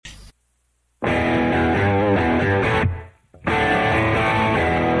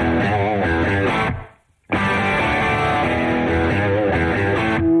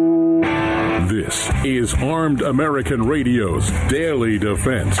Armed American Radio's Daily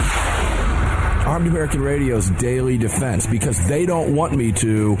Defense. Armed American Radio's Daily Defense. Because they don't want me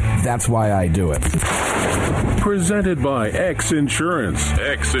to, that's why I do it. Presented by X Insurance.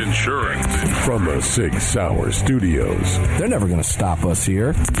 X Insurance. From the Sig Sauer Studios. They're never going to stop us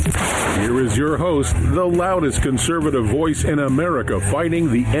here. Here is your host, the loudest conservative voice in America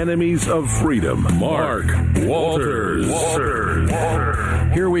fighting the enemies of freedom, Mark Walters.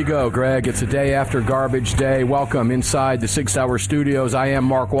 Here we go, Greg. It's a day after Garbage Day. Welcome inside the Sig Sauer Studios. I am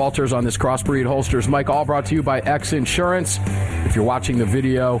Mark Walters on this Crossbreed Holsters Mike, all brought to you by X Insurance. If you're watching the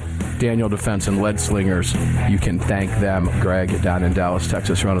video, Daniel Defense and Lead Slingers, you can thank them. Greg down in Dallas,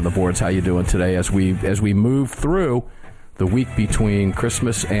 Texas, running the boards. How you doing today as we move through the week between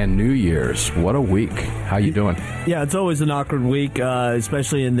Christmas and New Year's? What a week. How you doing? Yeah, it's always an awkward week,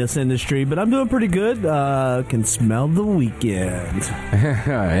 especially in this industry, but I'm doing pretty good. Can smell the weekend.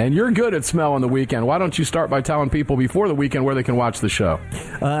 And you're good at smelling the weekend. Why don't you start by telling people before the weekend where they can watch the show?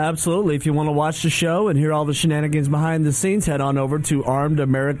 Absolutely. If you want to watch the show and hear all the shenanigans behind the scenes, head on over to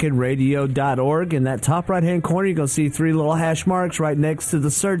armedamericanradio.org. In that top right-hand corner, you're going to see 3 little hash marks right next to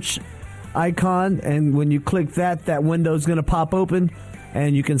the search icon, and when you click that window is going to pop open,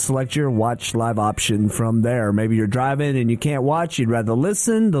 and you can select your watch live option from there. Maybe you're driving and you can't watch, you'd rather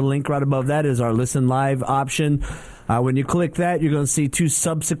listen. The link right above that is our listen live option. When you click that, you're going to see 2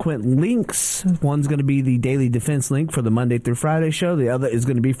 subsequent links. One's going to be the Daily Defense link for the Monday through Friday show. The other is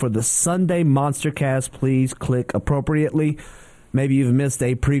going to be for the Sunday Monstercast. Please click appropriately. Maybe you've missed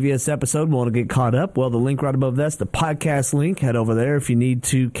a previous episode and want to get caught up. Well, the link right above that's the podcast link. Head over there if you need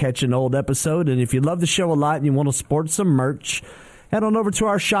to catch an old episode. And if you love the show a lot and you want to sport some merch, head on over to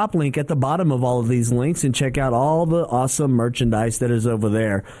our shop link at the bottom of all of these links and check out all the awesome merchandise that is over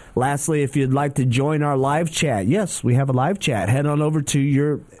there. Lastly, if you'd like to join our live chat, yes, we have a live chat. Head on over to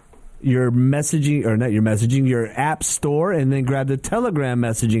your messaging, or not your messaging, your app store, and then grab the Telegram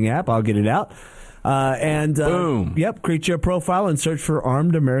messaging app. I'll get it out. Boom. Yep, create your profile and search for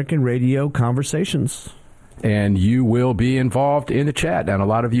Armed American Radio Conversations. And you will be involved in the chat, and a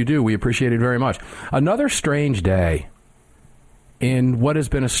lot of you do. We appreciate it very much. Another strange day in what has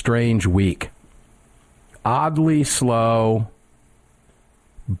been a strange week. Oddly slow,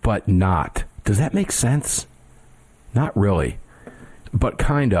 but not. Does that make sense? Not really, but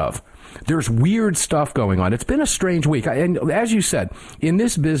kind of. There's weird stuff going on. It's been a strange week. And as you said, in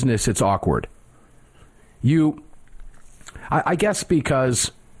this business, it's awkward. I guess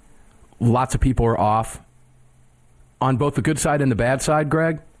because lots of people are off on both the good side and the bad side,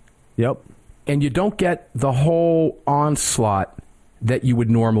 Greg. Yep. And you don't get the whole onslaught that you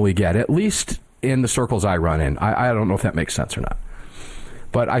would normally get, at least in the circles I run in. I don't know if that makes sense or not,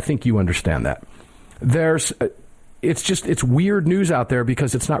 but I think you understand that. It's weird news out there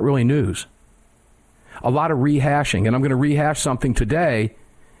because it's not really news. A lot of rehashing, and I'm going to rehash something today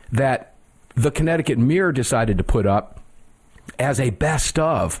that the Connecticut Mirror decided to put up as a best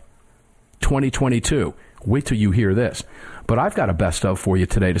of 2022. Wait till you hear this. But I've got a best of for you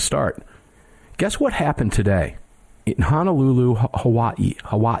today to start. Guess what happened today in Honolulu, Hawaii?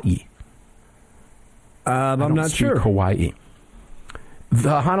 I'm not sure. Hawaii.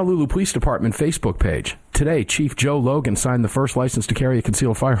 The Honolulu Police Department Facebook page. Today, Chief Joe Logan signed the first license to carry a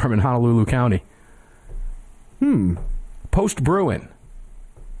concealed firearm in Honolulu County. Post Bruin.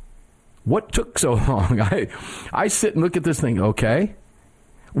 What took so long? I sit and look at this thing, okay.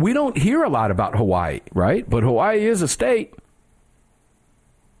 We don't hear a lot about Hawaii, right? But Hawaii is a state.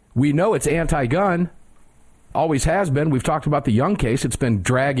 We know it's anti-gun. Always has been. We've talked about the Young case. It's been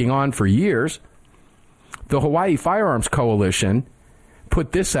dragging on for years. The Hawaii Firearms Coalition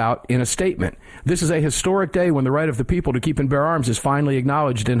put this out in a statement. This is a historic day when the right of the people to keep and bear arms is finally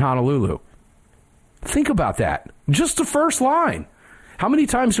acknowledged in Honolulu. Think about that. Just the first line. How many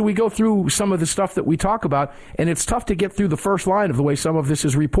times do we go through some of the stuff that we talk about, and it's tough to get through the first line of the way some of this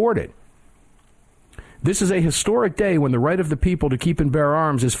is reported? This is a historic day when the right of the people to keep and bear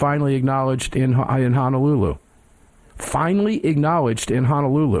arms is finally acknowledged in Honolulu. Finally acknowledged in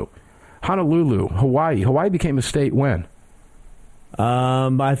Honolulu. Honolulu, Hawaii. Hawaii became a state when?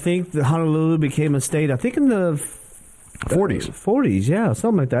 I think that Honolulu became a state, I think in the 40s. 40s, yeah,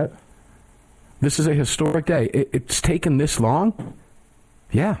 something like that. This is a historic day. It's taken this long?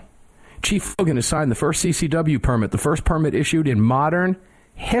 Yeah. Chief Logan has signed the first CCW permit, the first permit issued in modern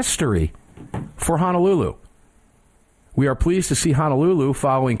history for Honolulu. We are pleased to see Honolulu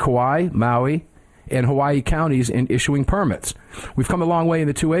following Kauai, Maui, and Hawaii counties in issuing permits. We've come a long way in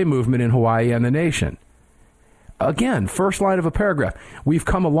the 2A movement in Hawaii and the nation. Again, first line of a paragraph. We've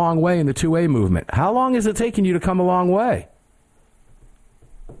come a long way in the 2A movement. How long has it taken you to come a long way?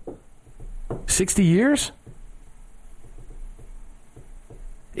 60 years?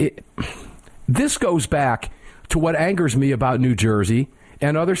 This goes back to what angers me about New Jersey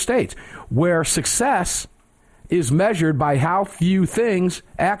and other states, where success is measured by how few things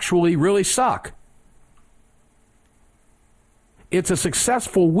actually really suck. It's a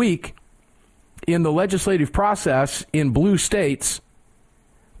successful week in the legislative process in blue states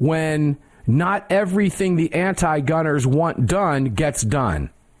when not everything the anti-gunners want done gets done.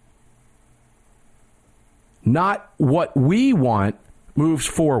 Not what we want moves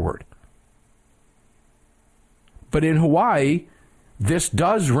forward. But in Hawaii, this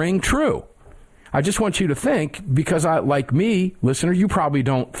does ring true. I just want you to think, because like me, listener, you probably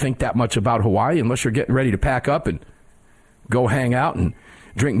don't think that much about Hawaii unless you're getting ready to pack up and go hang out and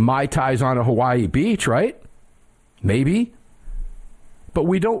drink Mai Tais on a Hawaii beach, right? Maybe. But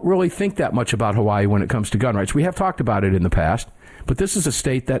we don't really think that much about Hawaii when it comes to gun rights. We have talked about it in the past, but this is a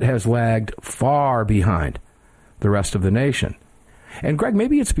state that has lagged far behind the rest of the nation. And Greg,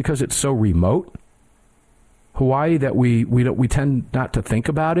 maybe it's because it's so remote, Hawaii, that we tend not to think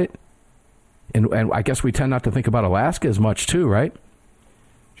about it. And I guess we tend not to think about Alaska as much too, right?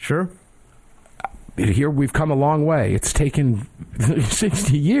 Sure. Here we've come a long way. It's taken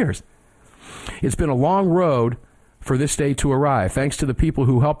 60 years. It's been a long road for this day to arrive, thanks to the people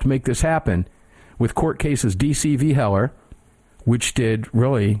who helped make this happen with court cases D.C. v. Heller, which did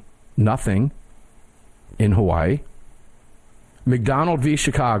really nothing in Hawaii, McDonald v.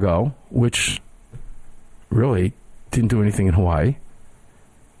 Chicago, which really didn't do anything in Hawaii,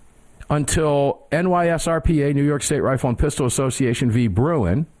 until NYSRPA, New York State Rifle and Pistol Association v.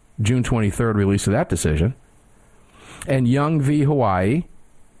 Bruin, June 23rd release of that decision, and Young v. Hawaii,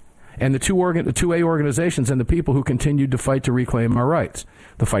 and the 2A organizations and the people who continued to fight to reclaim our rights.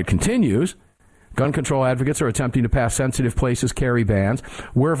 The fight continues. Gun control advocates are attempting to pass sensitive places carry bans.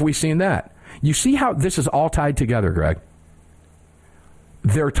 Where have we seen that? You see how this is all tied together, Greg?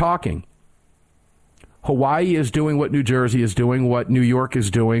 They're talking. Hawaii is doing what New Jersey is doing, what New York is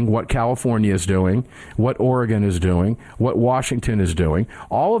doing, what California is doing, what Oregon is doing, what Washington is doing.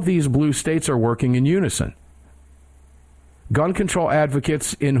 All of these blue states are working in unison. Gun control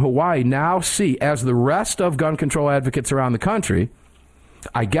advocates in Hawaii now see, as the rest of gun control advocates around the country,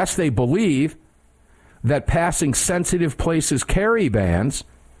 I guess they believe that passing sensitive places carry bans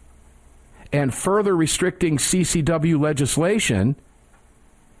and further restricting CCW legislation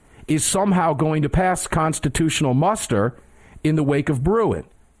is somehow going to pass constitutional muster in the wake of Bruin,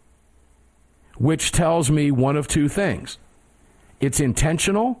 which tells me one of two things. It's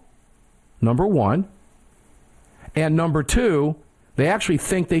intentional, number one, and number two, they actually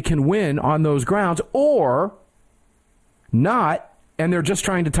think they can win on those grounds, or not, and they're just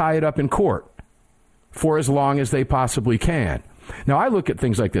trying to tie it up in court for as long as they possibly can. Now, I look at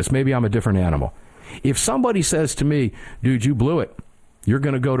things like this. Maybe I'm a different animal. If somebody says to me, dude, you blew it, you're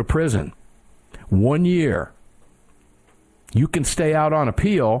going to go to prison 1 year, you can stay out on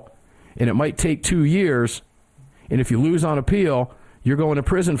appeal, and it might take 2 years, and if you lose on appeal, you're going to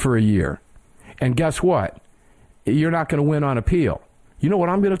prison for a year. And guess what? You're not going to win on appeal. You know what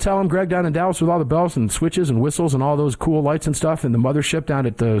I'm going to tell him, Greg, down in Dallas with all the bells and switches and whistles and all those cool lights and stuff in the mothership down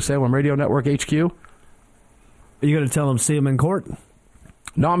at the Salem Radio Network HQ? Are you going to tell him see him in court?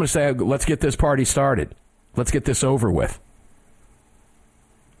 No, I'm going to say, let's get this party started. Let's get this over with.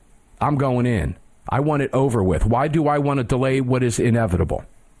 I'm going in. I want it over with. Why do I want to delay what is inevitable?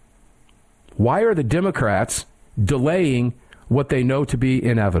 Why are the Democrats delaying what they know to be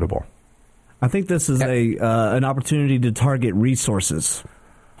inevitable? I think this is an opportunity to target resources.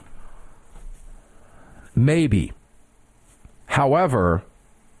 Maybe. However,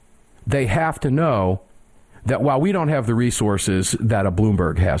 they have to know that while we don't have the resources that a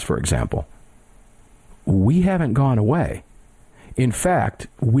Bloomberg has, for example, we haven't gone away. In fact,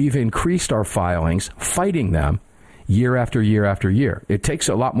 we've increased our filings, fighting them year after year after year. It takes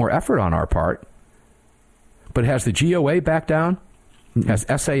a lot more effort on our part. But has the GOA backed down? Mm-mm. Has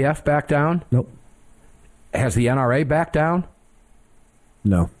SAF backed down? Nope. Has the NRA backed down?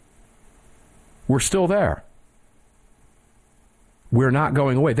 No. We're still there. We're not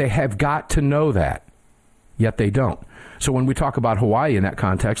going away. They have got to know that, yet they don't. So when we talk about Hawaii in that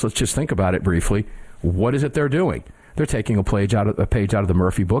context, let's just think about it briefly. What is it they're doing? They're taking a page out of the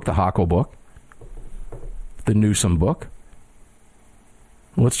Murphy book, the Hochul book, the Newsom book.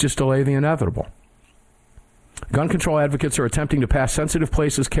 Let's just delay the inevitable. Gun control advocates are attempting to pass sensitive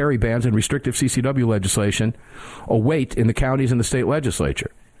places carry bans and restrictive CCW legislation await in the counties and the state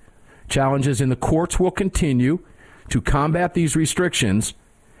legislature. Challenges in the courts will continue to combat these restrictions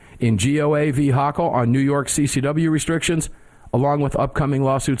in GOA v. Hochul on New York CCW restrictions, along with upcoming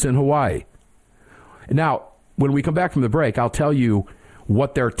lawsuits in Hawaii. Now, when we come back from the break, I'll tell you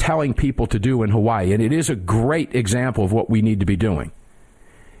what they're telling people to do in Hawaii. And it is a great example of what we need to be doing.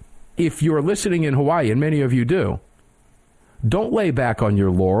 If you're listening in Hawaii, and many of you do, don't lay back on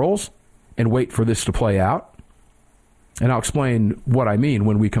your laurels and wait for this to play out. And I'll explain what I mean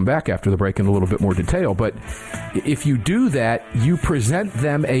when we come back after the break in a little bit more detail. But if you do that, you present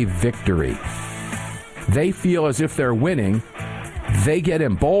them a victory. They feel as if they're winning. They get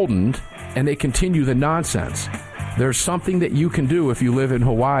emboldened, and they continue the nonsense. There's something that you can do if you live in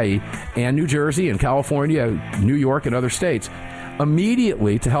Hawaii and New Jersey and California, New York, and other states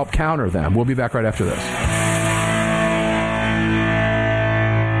immediately to help counter them. We'll be back right after this.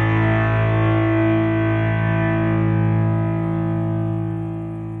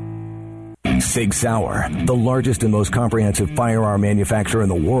 Sig Sauer, the largest and most comprehensive firearm manufacturer in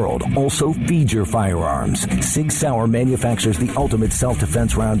the world, also feeds your firearms. Sig Sauer manufactures the ultimate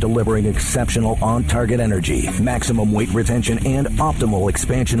self-defense round, delivering exceptional on-target energy, maximum weight retention, and optimal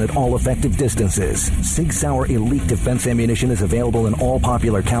expansion at all effective distances. Sig Sauer Elite Defense ammunition is available in all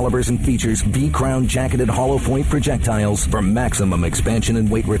popular calibers and features V-Crown jacketed hollow point projectiles for maximum expansion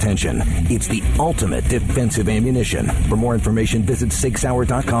and weight retention. It's the ultimate defensive ammunition. For more information, visit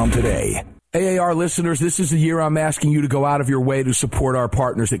SigSauer.com today. AAR listeners, this is the year I'm asking you to go out of your way to support our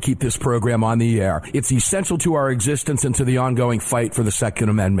partners that keep this program on the air. It's essential to our existence and to the ongoing fight for the Second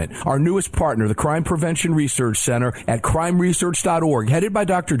Amendment. Our newest partner, the Crime Prevention Research Center at crimeresearch.org, headed by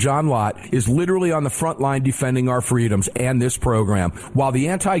Dr. John Lott, is literally on the front line defending our freedoms and this program. While the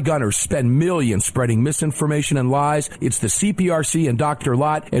anti-gunners spend millions spreading misinformation and lies, it's the CPRC and Dr.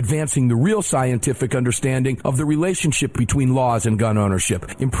 Lott advancing the real scientific understanding of the relationship between laws and gun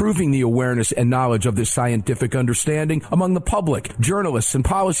ownership, improving the awareness and knowledge of this scientific understanding among the public, journalists, and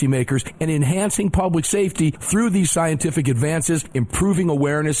policymakers, and enhancing public safety through these scientific advances, improving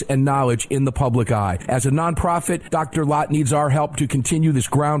awareness and knowledge in the public eye. As a nonprofit, Dr. Lott needs our help to continue this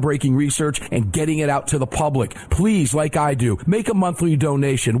groundbreaking research and getting it out to the public. Please, like I do, make a monthly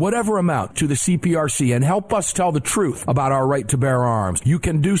donation, whatever amount, to the CPRC and help us tell the truth about our right to bear arms. You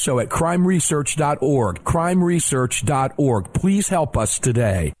can do so at crimeresearch.org. crimeresearch.org. Please help us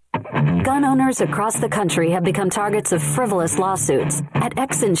today. Gun owners across the country have become targets of frivolous lawsuits. At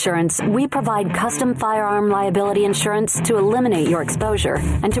X Insurance, we provide custom firearm liability insurance to eliminate your exposure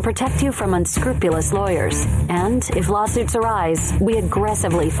and to protect you from unscrupulous lawyers. And if lawsuits arise, we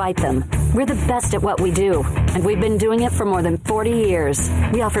aggressively fight them. We're the best at what we do, and we've been doing it for more than 40 years.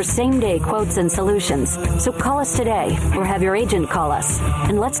 We offer same-day quotes and solutions. So call us today or have your agent call us,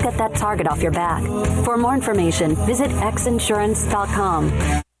 and let's get that target off your back. For more information, visit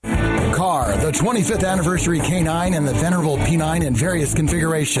xinsurance.com. Car, the 25th anniversary K9 and the venerable P9 in various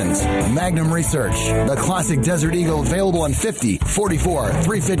configurations. Magnum Research, the classic Desert Eagle available in 50, 44,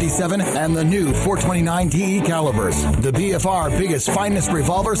 357, and the new 429 DE calibers. The BFR biggest, finest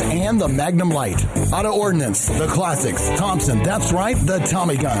revolvers and the Magnum Light. Auto Ordnance, the classics. Thompson, that's right, the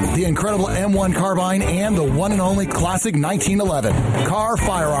Tommy gun, the incredible M1 carbine, and the one and only classic 1911. Car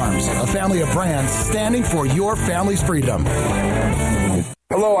Firearms, a family of brands standing for your family's freedom.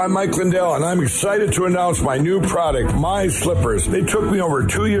 Hello, I'm Mike Lindell, and I'm excited to announce my new product, My Slippers. They took me over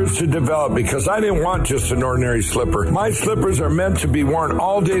 2 years to develop because I didn't want just an ordinary slipper. My slippers are meant to be worn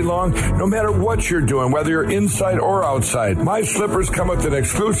all day long, no matter what you're doing, whether you're inside or outside. My slippers come with an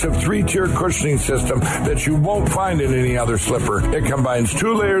exclusive 3-tier cushioning system that you won't find in any other slipper. It combines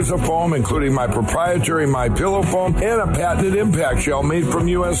 2 layers of foam, including my proprietary My Pillow foam and a patented impact gel made from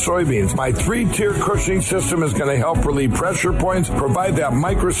U.S. soybeans. My 3-tier cushioning system is going to help relieve pressure points, provide that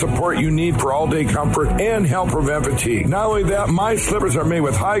micro support you need for all-day comfort, and help prevent fatigue. Not only that, my slippers are made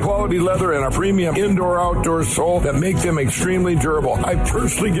with high-quality leather and a premium indoor-outdoor sole that make them extremely durable. I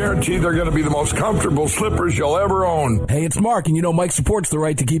personally guarantee they're going to be the most comfortable slippers you'll ever own. Hey, it's Mark, and you know Mike supports the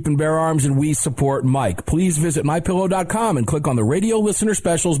right to keep and bear arms, and we support Mike. Please visit MyPillow.com and click on the radio listener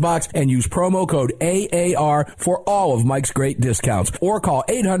specials box and use promo code AAR for all of Mike's great discounts. Or call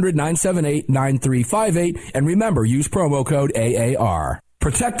 800-978-9358, and remember, use promo code AAR.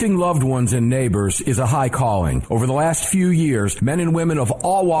 Protecting loved ones and neighbors is a high calling. Over the last few years, men and women of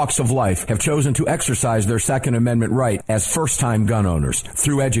all walks of life have chosen to exercise their Second Amendment right as first-time gun owners.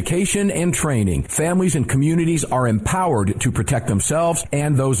 Through education and training, families and communities are empowered to protect themselves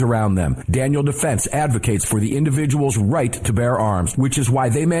and those around them. Daniel Defense advocates for the individual's right to bear arms, which is why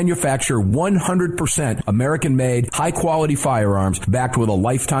they manufacture 100% American-made, high-quality firearms backed with a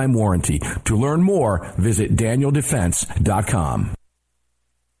lifetime warranty. To learn more, visit DanielDefense.com.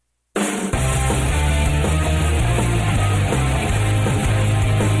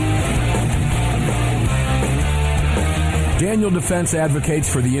 Daniel Defense advocates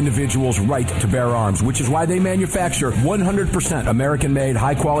for the individual's right to bear arms, which is why they manufacture 100% American-made,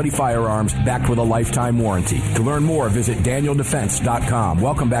 high-quality firearms backed with a lifetime warranty. To learn more, visit DanielDefense.com.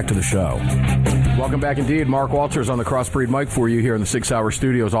 Welcome back to the show. Welcome back indeed. Mark Walters on the Crossbreed mic for you here in the 6 Hour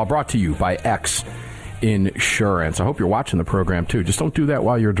Studios, all brought to you by X Insurance. I hope you're watching the program, too. Just don't do that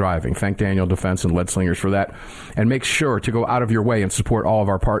while you're driving. Thank Daniel Defense and Lead Slingers for that. And make sure to go out of your way and support all of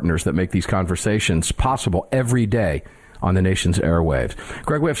our partners that make these conversations possible every day on the nation's airwaves.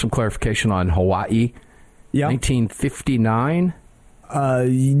 Greg, we have some clarification on Hawaii. Yeah. 1959?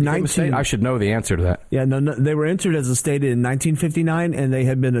 I should know the answer to that. Yeah, no, they were entered as a state in 1959, and they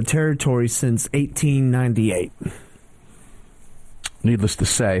had been a territory since 1898. Needless to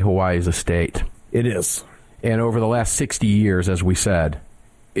say, Hawaii is a state. It is. And over the last 60 years, as we said,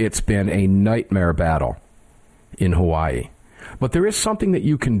 it's been a nightmare battle in Hawaii. But there is something that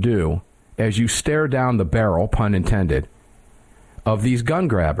you can do as you stare down the barrel, pun intended, of these gun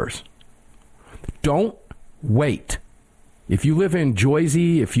grabbers. Don't wait. If you live in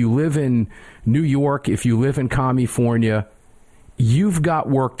Jersey, if you live in New York, if you live in California, you've got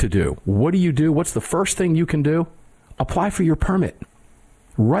work to do. What do? What's the first thing you can do? Apply for your permit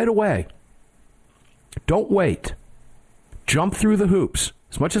right away. Don't wait. Jump through the hoops.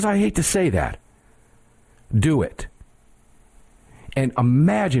 As much as I hate to say that, do it. And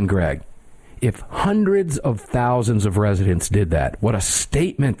imagine, Greg, if hundreds of thousands of residents did that, what a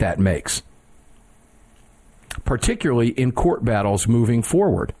statement that makes, particularly in court battles moving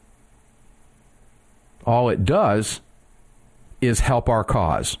forward. All it does is help our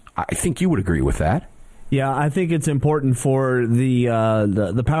cause. I think you would agree with that. Yeah, I think it's important for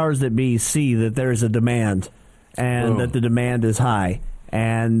the powers that be see that there is a demand, and that the demand is high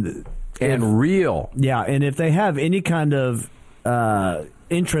and real. Yeah, and if they have any kind of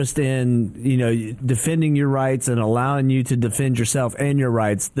interest in defending your rights and allowing you to defend yourself and your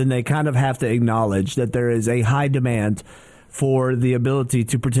rights, then they kind of have to acknowledge that there is a high demand for the ability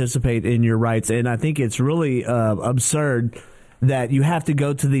to participate in your rights. And I think it's really absurd that you have to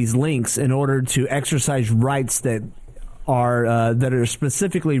go to these links in order to exercise rights that are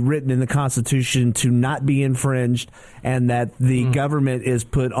specifically written in the Constitution to not be infringed, and that the government is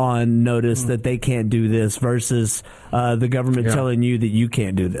put on notice that they can't do this versus the government telling you that you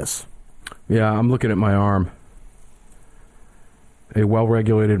can't do this. Yeah, I'm looking at my arm. A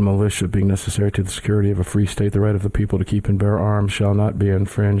well-regulated militia being necessary to the security of a free state, the right of the people to keep and bear arms shall not be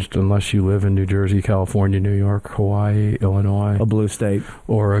infringed unless you live in New Jersey, California, New York, Hawaii, Illinois, a blue state,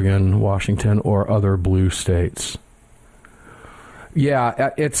 Oregon, Washington, or other blue states. Yeah,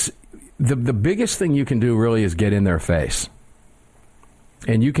 it's the biggest thing you can do really is get in their face.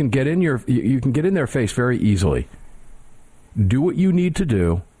 And you can get in their face very easily. Do what you need to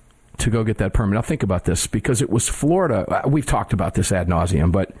do to go get that permit. Now think about this, because it was Florida. We've talked about this ad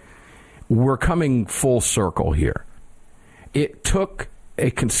nauseum, but we're coming full circle here. It took a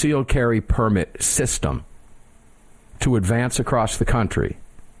concealed carry permit system to advance across the country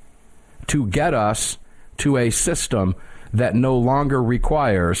to get us to a system that no longer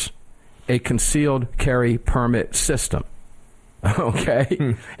requires a concealed carry permit system.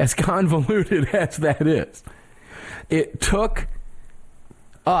 Okay? As convoluted as that is. It took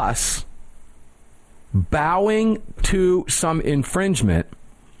us bowing to some infringement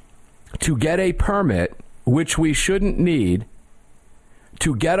to get a permit, which we shouldn't need,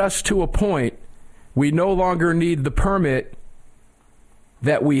 to get us to a point we no longer need the permit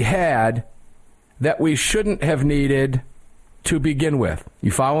that we had that we shouldn't have needed to begin with.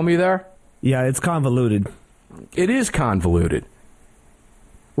 You follow me there? Yeah, it's convoluted. It is convoluted.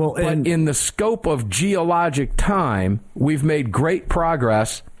 Well, but in the scope of geologic time, we've made great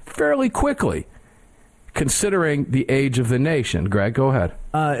progress fairly quickly, considering the age of the nation. Greg, go ahead.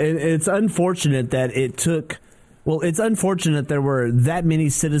 It's unfortunate that it took... Well, it's unfortunate there were that many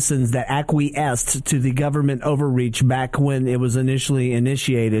citizens that acquiesced to the government overreach back when it was initially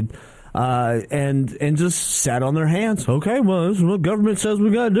initiated, and just sat on their hands. Okay, well, this is what government says we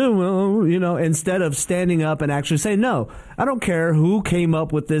got to do. Well, instead of standing up and actually saying, no, I don't care who came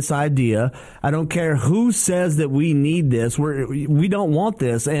up with this idea. I don't care who says that we need this. We don't want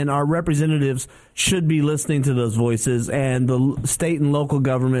this, and our representatives should be listening to those voices, and the state and local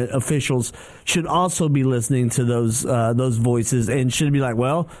government officials should also be listening to those voices, and should be like,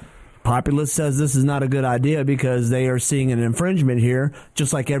 well, populace says this is not a good idea because they are seeing an infringement here,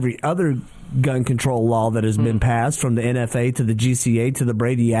 just like every other gun control law that has been passed, from the NFA to the GCA to the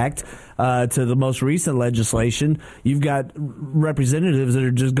Brady Act to the most recent legislation. You've got representatives that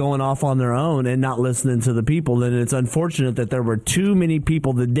are just going off on their own and not listening to the people. And it's unfortunate that there were too many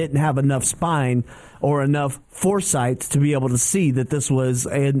people that didn't have enough spine or enough foresight to be able to see that this was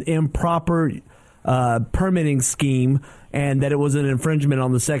an improper permitting scheme and that it was an infringement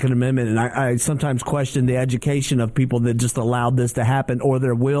on the Second Amendment. And I sometimes question the education of people that just allowed this to happen, or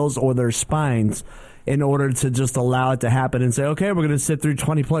their wills or their spines, in order to just allow it to happen and say, okay, we're going to sit through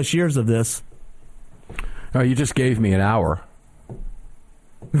 20 plus years of this. Oh, you just gave me an hour.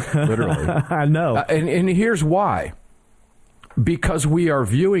 Literally. I know. And here's why. Because we are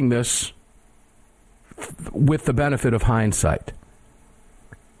viewing this with the benefit of hindsight.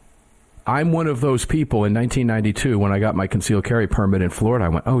 I'm one of those people in 1992 when I got my concealed carry permit in Florida. I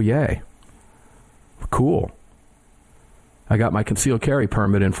went, oh, yay. Cool. I got my concealed carry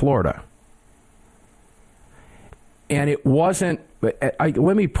permit in Florida. And it wasn't,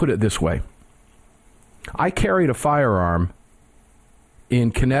 let me put it this way. I carried a firearm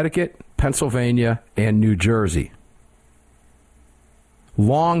in Connecticut, Pennsylvania, and New Jersey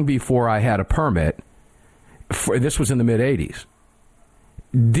long before I had a permit. This was in the mid-'80s.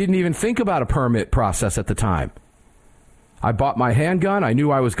 Didn't even think about a permit process at the time. I bought my handgun. I knew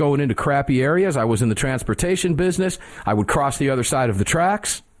I was going into crappy areas. I was in the transportation business. I would cross the other side of the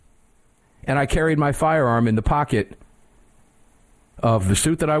tracks. And I carried my firearm in the pocket of the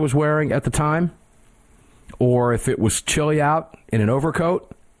suit that I was wearing at the time, or if it was chilly out, in an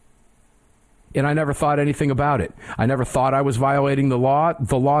overcoat. And I never thought anything about it. I never thought I was violating the law.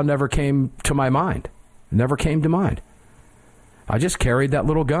 The law never came to my mind. Never came to mind. I just carried that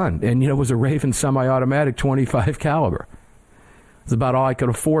little gun, and it was a Raven semi-automatic 25 caliber. It's about all I could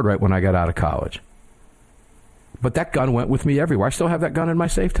afford right when I got out of college. But that gun went with me everywhere. I still have that gun in my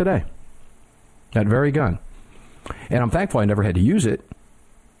safe today. That very gun. And I'm thankful I never had to use it.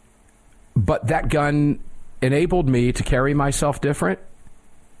 But that gun enabled me to carry myself different.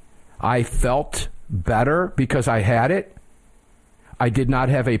 I felt better because I had it. I did not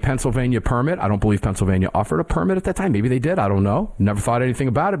have a Pennsylvania permit. I don't believe Pennsylvania offered a permit at that time. Maybe they did. I don't know. Never thought anything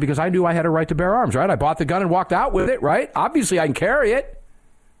about it because I knew I had a right to bear arms, right? I bought the gun and walked out with it, right? Obviously, I can carry it.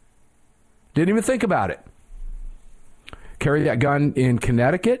 Didn't even think about it. Carried that gun in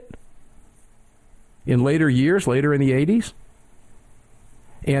Connecticut in later years, later in the 80s.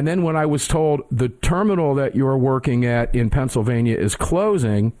 And then when I was told the terminal that you're working at in Pennsylvania is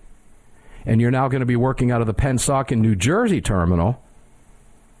closing and you're now going to be working out of the Pennsauken, New Jersey terminal,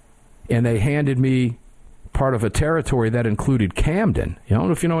 and they handed me part of a territory that included Camden. I don't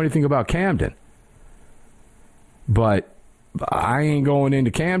know if you know anything about Camden, but I ain't going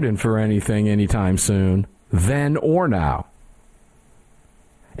into Camden for anything anytime soon, then or now.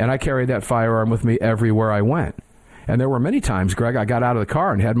 And I carried that firearm with me everywhere I went. And there were many times, Greg, I got out of the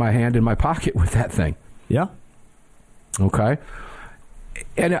car and had my hand in my pocket with that thing. Yeah. Okay.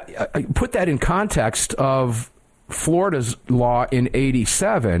 And I put that in context of Florida's law in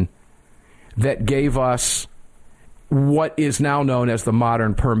 87 that gave us what is now known as the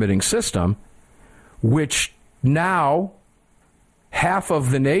modern permitting system, which now half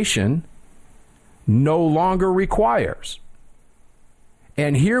of the nation no longer requires.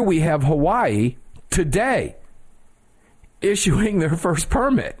 And here we have Hawaii today issuing their first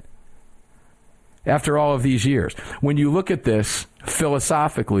permit after all of these years. When you look at this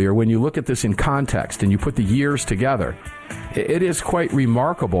philosophically, or when you look at this in context and you put the years together, it is quite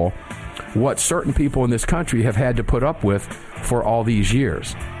remarkable what certain people in this country have had to put up with for all these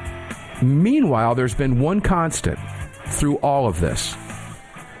years. Meanwhile, there's been one constant through all of this.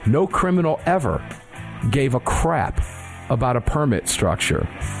 No criminal ever gave a crap about a permit structure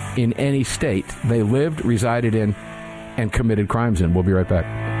in any state they lived, resided in, and committed crimes in. We'll be right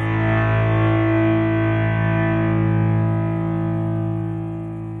back.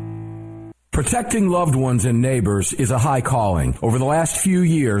 Protecting loved ones and neighbors is a high calling. Over the last few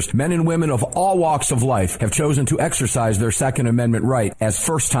years, men and women of all walks of life have chosen to exercise their Second Amendment right as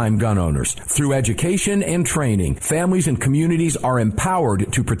first-time gun owners. Through education and training, families and communities are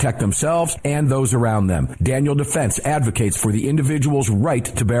empowered to protect themselves and those around them. Daniel Defense advocates for the individual's right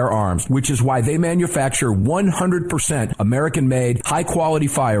to bear arms, which is why they manufacture 100% American-made, high-quality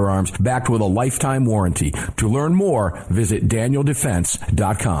firearms backed with a lifetime warranty. To learn more, visit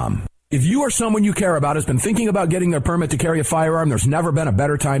DanielDefense.com. If you or someone you care about has been thinking about getting their permit to carry a firearm, there's never been a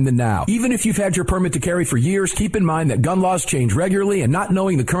better time than now. Even if you've had your permit to carry for years, keep in mind that gun laws change regularly, and not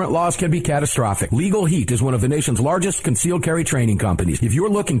knowing the current laws can be catastrophic. Legal Heat is one of the nation's largest concealed carry training companies. If you're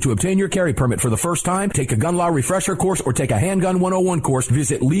looking to obtain your carry permit for the first time, take a gun law refresher course or take a handgun 101 course,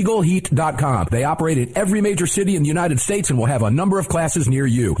 visit LegalHeat.com. They operate in every major city in the United States and will have a number of classes near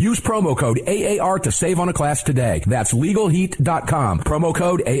you. Use promo code AAR to save on a class today. That's LegalHeat.com. Promo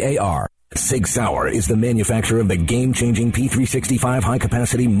code AAR. Sig Sauer is the manufacturer of the game-changing P365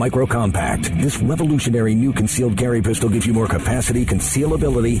 high-capacity micro-compact. This revolutionary new concealed carry pistol gives you more capacity,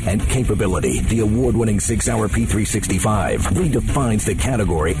 concealability, and capability. The award-winning Sig Sauer P365 redefines the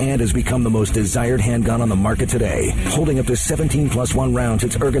category and has become the most desired handgun on the market today. Holding up to 17+1 rounds,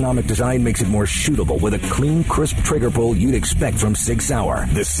 its ergonomic design makes it more shootable with a clean, crisp trigger pull you'd expect from Sig Sauer.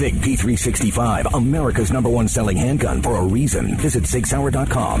 The Sig P365, America's #1 selling handgun for a reason. Visit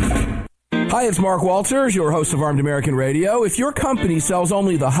SigSauer.com. Hi, it's Mark Walters, your host of Armed American Radio. If your company sells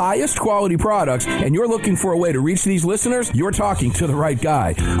only the highest quality products and you're looking for a way to reach these listeners, you're talking to the right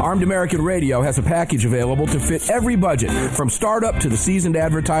guy. Armed American Radio has a package available to fit every budget, from startup to the seasoned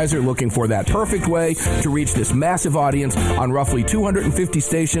advertiser looking for that perfect way to reach this massive audience on roughly 250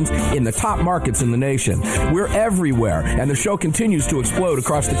 stations in the top markets in the nation. We're everywhere, and the show continues to explode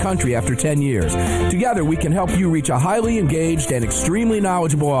across the country after 10 years. Together, we can help you reach a highly engaged and extremely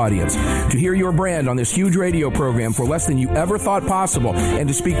knowledgeable audience. To hear your brand on this huge radio program for less than you ever thought possible and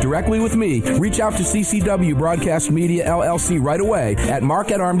to speak directly with me, reach out to CCW Broadcast Media LLC right away at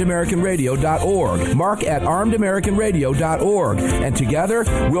mark@armedamericanradio.org. mark@armedamericanradio.org. And together,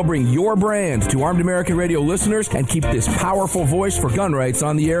 we'll bring your brand to Armed American Radio listeners and keep this powerful voice for gun rights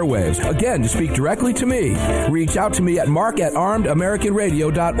on the airwaves. Again, to speak directly to me, reach out to me at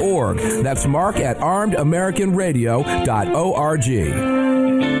mark@armedamericanradio.org. That's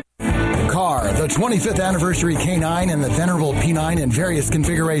mark@armedamericanradio.org. Car, the 25th anniversary K9 and the venerable P9 in various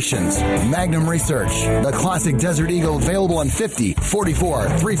configurations. Magnum Research, the classic Desert Eagle available in 50, 44,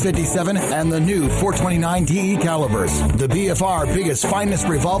 357, and the new 429 DE calibers. The BFR biggest finest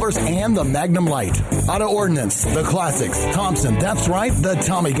revolvers and the Magnum Light. Auto Ordnance, the classics. Thompson, that's right, the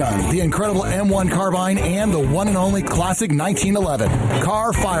Tommy gun, the incredible M1 carbine, and the one and only classic 1911.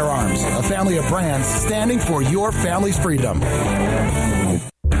 Car Firearms, a family of brands standing for your family's freedom.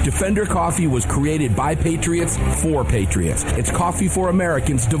 Defender Coffee was created by patriots for patriots. It's coffee for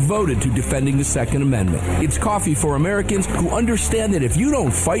Americans devoted to defending the Second Amendment. It's coffee for Americans who understand that if you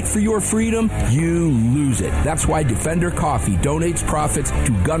don't fight for your freedom, you lose it. That's why Defender Coffee donates profits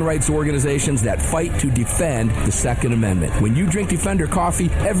to gun rights organizations that fight to defend the Second Amendment. When you drink Defender Coffee,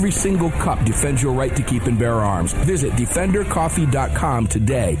 every single cup defends your right to keep and bear arms. Visit DefenderCoffee.com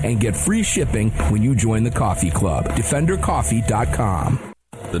today and get free shipping when you join the coffee club. DefenderCoffee.com.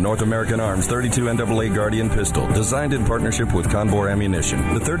 The North American Arms 32 NAA Guardian pistol, designed in partnership with Conbor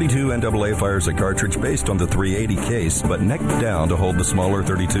Ammunition. The 32 NAA fires a cartridge based on the .380 case, but neck down to hold the smaller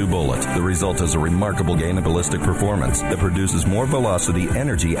 .32 bullet. The result is a remarkable gain in ballistic performance that produces more velocity,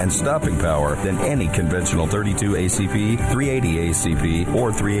 energy, and stopping power than any conventional .32 ACP, .380 ACP,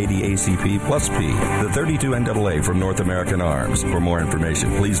 or .380 ACP plus P. The 32 NAA from North American Arms. For more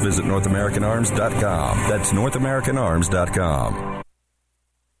information, please visit NorthAmericanArms.com. That's NorthAmericanArms.com.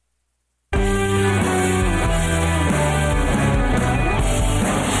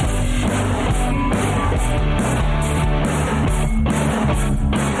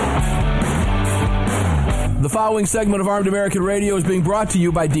 The following segment of Armed American Radio is being brought to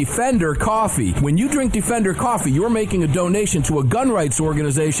you by Defender Coffee. When you drink Defender Coffee, you're making a donation to a gun rights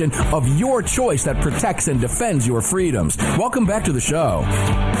organization of your choice that protects and defends your freedoms. Welcome back to the show.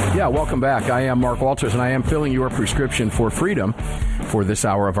 Yeah, welcome back. I am Mark Walters, and I am filling your prescription for freedom for this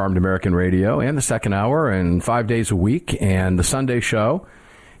hour of Armed American Radio and the second hour and 5 days a week and the Sunday show.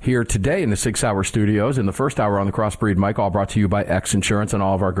 Here today in the 6 Hour Studios, in the first hour on the Crossbreed Mic, all brought to you by X Insurance and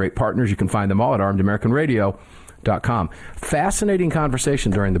all of our great partners. You can find them all at armedamericanradio.com. Fascinating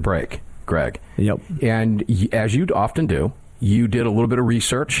conversation during the break, Greg. Yep. And as you often do, you did a little bit of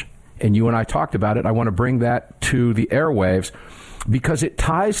research, and you and I talked about it. I want to bring that to the airwaves because it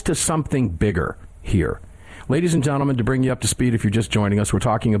ties to something bigger here. Ladies and gentlemen, to bring you up to speed, if you're just joining us, we're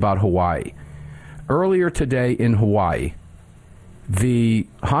talking about Hawaii. Earlier today in Hawaii, the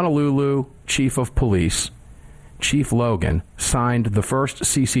Honolulu Chief of Police, Chief Logan, signed the first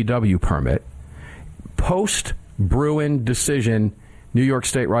CCW permit. Post-Bruin decision, New York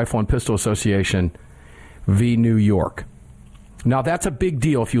State Rifle and Pistol Association v. New York. Now, that's a big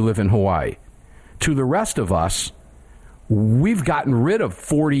deal if you live in Hawaii. To the rest of us, we've gotten rid of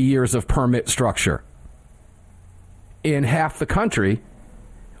 40 years of permit structure. In half the country,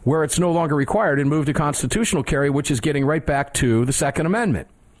 where it's no longer required and move to constitutional carry, which is getting right back to the Second Amendment.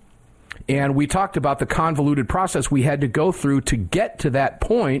 And we talked about the convoluted process we had to go through to get to that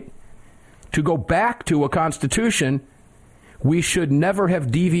point, to go back to a constitution we should never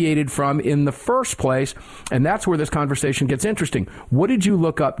have deviated from in the first place. And that's where this conversation gets interesting. What did you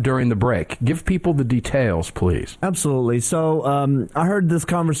look up during the break? Give people the details, please. Absolutely. So I heard this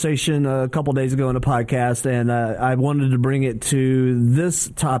conversation a couple days ago in a podcast, and I wanted to bring it to this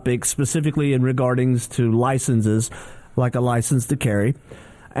topic specifically in regardings to licenses, like a license to carry.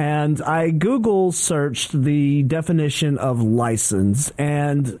 And I Google searched the definition of license,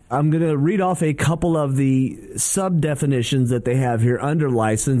 and I'm going to read off a couple of the sub definitions that they have here under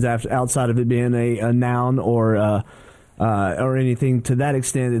license, outside of it being a noun or anything to that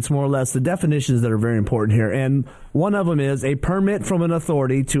extent. It's more or less the definitions that are very important here. And one of them is a permit from an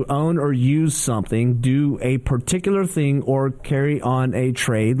authority to own or use something, do a particular thing, or carry on a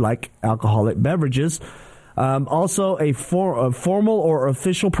trade like alcoholic beverages. Also, a formal or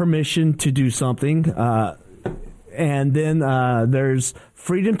official permission to do something. And then there's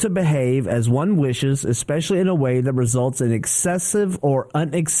freedom to behave as one wishes, especially in a way that results in excessive or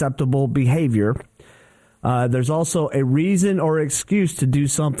unacceptable behavior. There's also a reason or excuse to do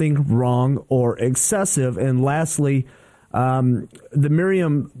something wrong or excessive. And lastly, the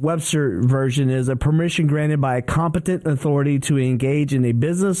Merriam-Webster version is a permission granted by a competent authority to engage in a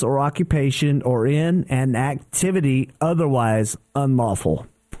business or occupation or in an activity otherwise unlawful.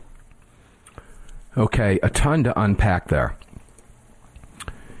 Okay, a ton to unpack there.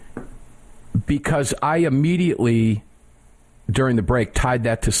 Because I immediately, during the break, tied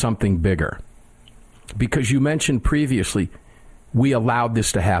that to something bigger. Because you mentioned previously, we allowed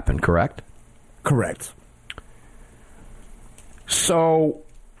this to happen, correct? Correct. So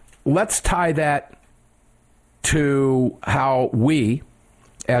let's tie that to how we,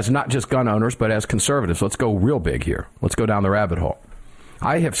 as not just gun owners, but as conservatives, let's go real big here. Let's go down the rabbit hole.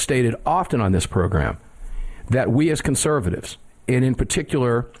 I have stated often on this program that we as conservatives, and in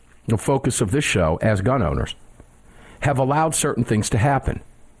particular the focus of this show as gun owners, have allowed certain things to happen.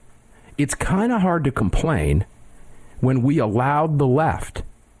 It's kind of hard to complain when we allowed the left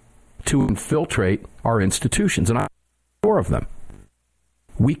to infiltrate our institutions, and I'm sure of them.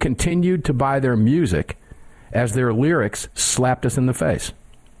 We continued to buy their music as their lyrics slapped us in the face.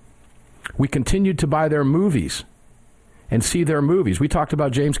 We continued to buy their movies and see their movies. We talked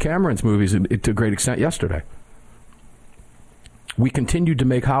about James Cameron's movies to a great extent yesterday. We continued to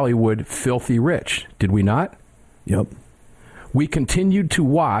make Hollywood filthy rich, did we not? Yep. We continued to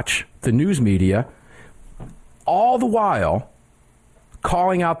watch the news media, all the while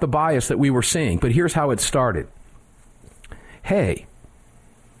calling out the bias that we were seeing. But here's how it started. Hey,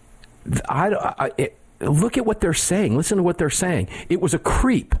 look at what they're saying. Listen to what they're saying. It was a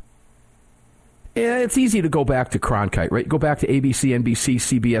creep. It's easy to go back to Cronkite, right? Go back to ABC, NBC,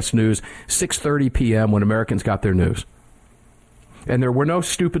 CBS News, 6:30 p.m. when Americans got their news. And there were no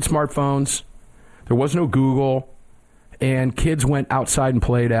stupid smartphones. There was no Google. And kids went outside and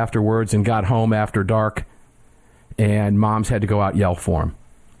played afterwards and got home after dark. And moms had to go out and yell for them.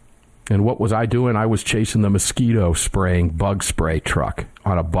 And what was I doing? I was chasing the mosquito spraying bug spray truck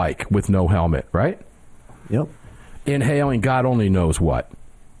on a bike with no helmet, right? Yep. Inhaling God only knows what.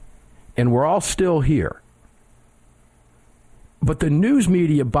 And we're all still here. But the news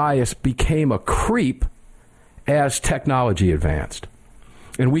media bias became a creep as technology advanced.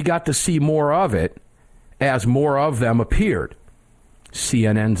 And we got to see more of it as more of them appeared.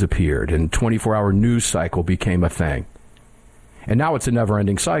 CNN's appeared, and 24-hour news cycle became a thing. And now it's a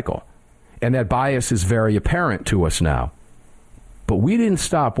never-ending cycle. And that bias is very apparent to us now. But we didn't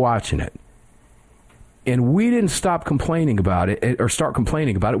stop watching it. And we didn't stop complaining about it, or start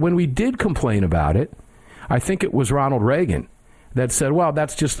complaining about it. When we did complain about it, I think it was Ronald Reagan that said, well,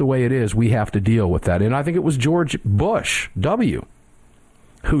 that's just the way it is. We have to deal with that. And I think it was George Bush, W.,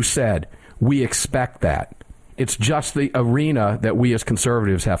 who said, we expect that. It's just the arena that we as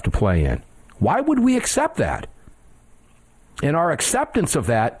conservatives have to play in. Why would we accept that? And our acceptance of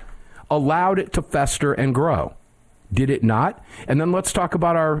that allowed it to fester and grow. Did it not? And then let's talk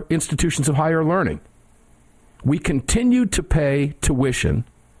about our institutions of higher learning. We continued to pay tuition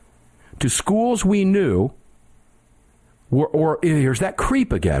to schools we knew or here's that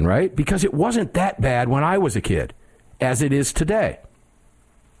creep again, right? Because it wasn't that bad when I was a kid, as it is today.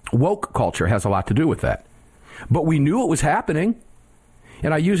 Woke culture has a lot to do with that. But we knew it was happening.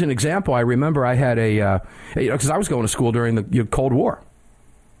 And I use an example. I remember I had because I was going to school during the Cold War.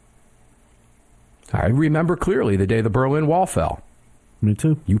 I remember clearly the day the Berlin Wall fell. Me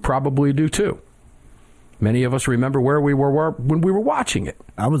too. You probably do too. Many of us remember where we were when we were watching it.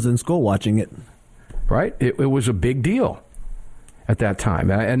 I was in school watching it. Right? It was a big deal at that time.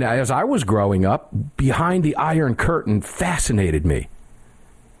 And as I was growing up, behind the Iron Curtain fascinated me.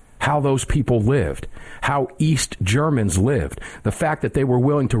 How those people lived, how East Germans lived, the fact that they were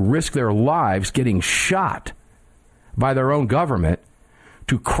willing to risk their lives getting shot by their own government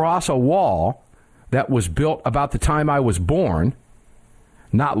to cross a wall that was built about the time I was born,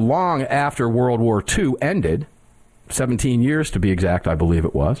 not long after World War II ended, 17 years to be exact, I believe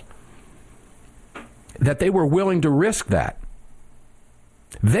it was, that they were willing to risk that.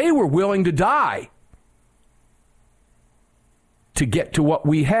 They were willing to die to get to what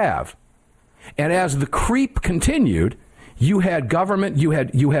we have. And as the creep continued, you had government, you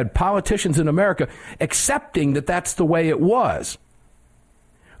had politicians in America accepting that that's the way it was.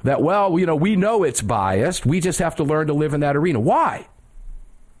 That, well, we know it's biased. We just have to learn to live in that arena. Why?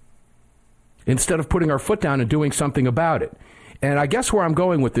 Instead of putting our foot down and doing something about it. And I guess where I'm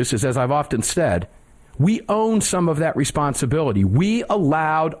going with this is, as I've often said, we own some of that responsibility. We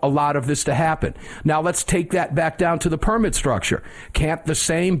allowed a lot of this to happen. Now let's take that back down to the permit structure. Can't the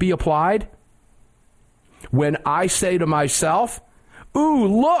same be applied? When I say to myself, ooh,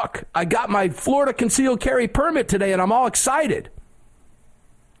 look, I got my Florida concealed carry permit today and I'm all excited.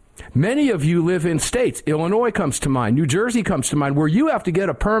 Many of you live in states, Illinois comes to mind, New Jersey comes to mind, where you have to get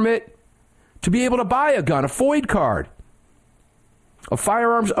a permit to be able to buy a gun, a FOID card. A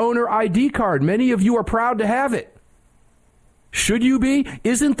firearms owner ID card. Many of you are proud to have it. Should you be?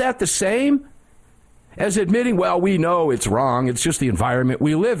 Isn't that the same as admitting, well, we know it's wrong, it's just the environment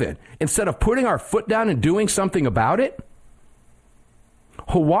we live in, instead of putting our foot down and doing something about it?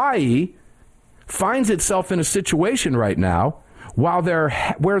 Hawaii finds itself in a situation right now where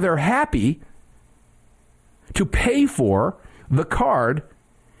they're happy to pay for the card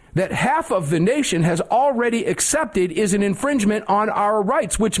that half of the nation has already accepted is an infringement on our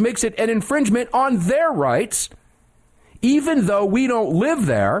rights, which makes it an infringement on their rights. Even though we don't live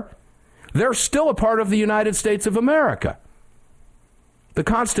there, they're still a part of the United States of America. The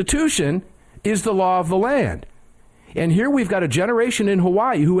Constitution is the law of the land. And here we've got a generation in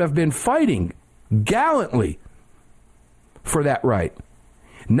Hawaii who have been fighting gallantly for that right,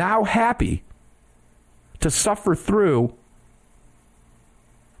 now happy to suffer through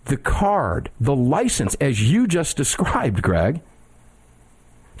the card, the license, as you just described, Greg,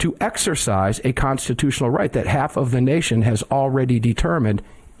 to exercise a constitutional right that half of the nation has already determined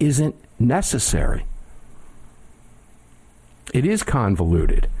isn't necessary. It is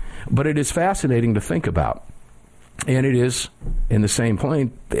convoluted, but it is fascinating to think about. And it is, in the same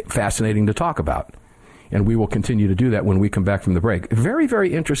plane, fascinating to talk about. And we will continue to do that when we come back from the break. Very,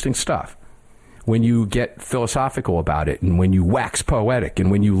 very interesting stuff. When you get philosophical about it and when you wax poetic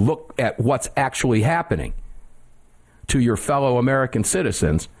and when you look at what's actually happening to your fellow American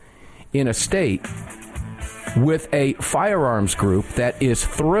citizens in a state with a firearms group that is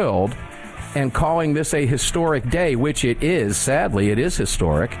thrilled and calling this a historic day, which it is, sadly, it is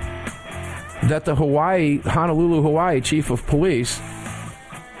historic, that the Honolulu, Hawaii chief of police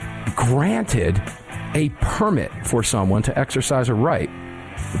granted a permit for someone to exercise a right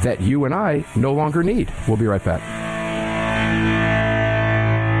that you and I no longer need. We'll be right back.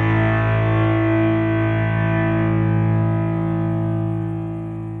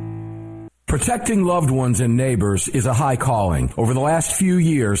 Protecting loved ones and neighbors is a high calling. Over the last few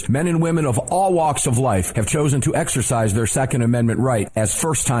years, men and women of all walks of life have chosen to exercise their Second Amendment right as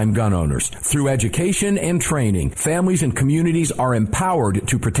first-time gun owners. Through education and training, families and communities are empowered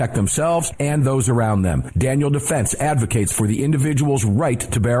to protect themselves and those around them. Daniel Defense advocates for the individual's right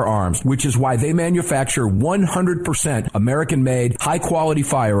to bear arms, which is why they manufacture 100% American-made, high-quality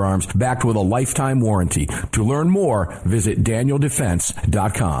firearms backed with a lifetime warranty. To learn more, visit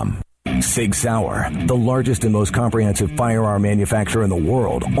DanielDefense.com. Sig Sauer, the largest and most comprehensive firearm manufacturer in the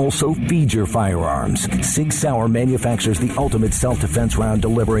world, also feeds your firearms. Sig Sauer manufactures the ultimate self-defense round,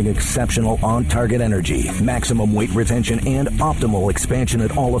 delivering exceptional on-target energy, maximum weight retention, and optimal expansion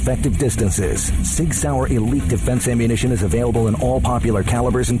at all effective distances. Sig Sauer Elite Defense ammunition is available in all popular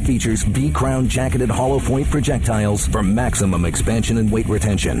calibers and features V-crown jacketed hollow point projectiles for maximum expansion and weight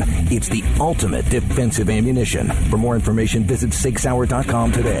retention. It's the ultimate defensive ammunition. For more information, visit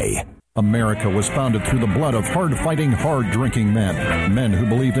SigSauer.com today. America was founded through the blood of hard-fighting, hard-drinking men. Men who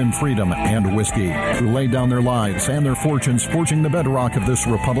believed in freedom and whiskey, who laid down their lives and their fortunes forging the bedrock of this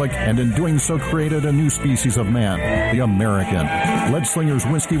republic, and in doing so created a new species of man, the American. Leadslinger's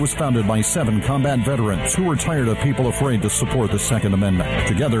Whiskey was founded by 7 combat veterans who were tired of people afraid to support the Second Amendment.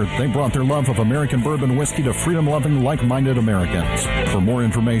 Together, they brought their love of American bourbon whiskey to freedom-loving, like-minded Americans. For more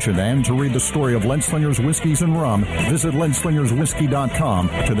information and to read the story of Leadslinger's Whiskeys and Rum, visit leadslingerswhiskey.com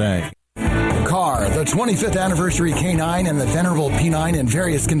today. Car, the 25th anniversary K9 and the venerable P9 in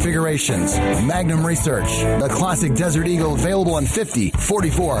various configurations. Magnum Research, the classic Desert Eagle available in 50,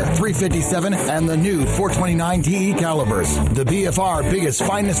 44, 357, and the new 429 TE calibers. The BFR biggest,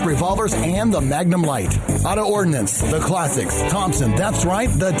 finest revolvers and the Magnum Light. Auto Ordnance, the classics. Thompson, that's right,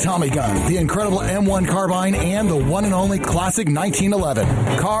 the Tommy gun, the incredible M1 carbine, and the one and only classic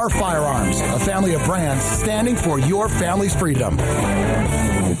 1911. Car Firearms, a family of brands standing for your family's freedom.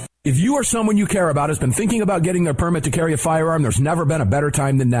 If you or someone you care about has been thinking about getting their permit to carry a firearm, there's never been a better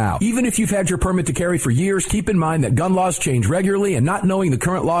time than now. Even if you've had your permit to carry for years, keep in mind that gun laws change regularly, and not knowing the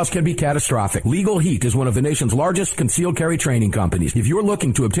current laws can be catastrophic. Legal Heat is one of the nation's largest concealed carry training companies. If you're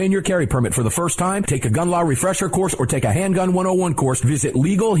looking to obtain your carry permit for the first time, take a gun law refresher course or take a handgun 101 course, visit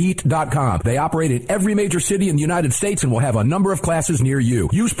LegalHeat.com. They operate in every major city in the United States and will have a number of classes near you.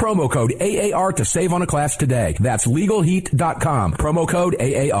 Use promo code AAR to save on a class today. That's LegalHeat.com. Promo code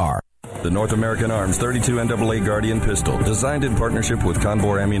AAR. The North American Arms 32 NAA Guardian pistol, designed in partnership with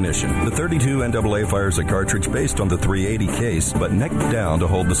Conbor Ammunition. The 32 NAA fires a cartridge based on the .380 case, but neck down to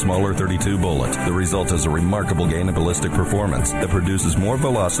hold the smaller .32 bullet. The result is a remarkable gain in ballistic performance that produces more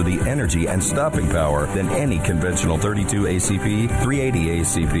velocity, energy, and stopping power than any conventional .32 ACP, .380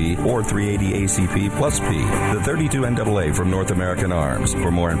 ACP, or .380 ACP plus P. The 32 NAA from North American Arms. For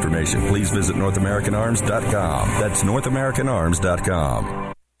more information, please visit NorthAmericanArms.com. That's NorthAmericanArms.com.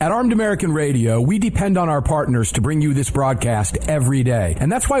 At Armed American Radio, we depend on our partners to bring you this broadcast every day.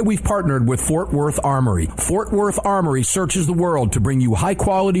 And that's why we've partnered with Fort Worth Armory. Fort Worth Armory searches the world to bring you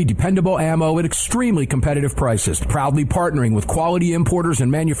high-quality, dependable ammo at extremely competitive prices. Proudly partnering with quality importers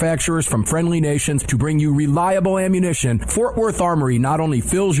and manufacturers from friendly nations to bring you reliable ammunition, Fort Worth Armory not only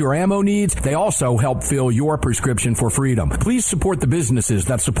fills your ammo needs, they also help fill your prescription for freedom. Please support the businesses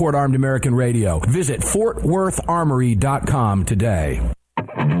that support Armed American Radio. Visit FortWorthArmory.com today.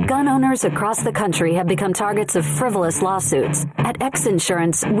 Gun owners across the country have become targets of frivolous lawsuits. At X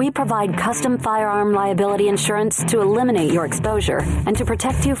Insurance, we provide custom firearm liability insurance to eliminate your exposure and to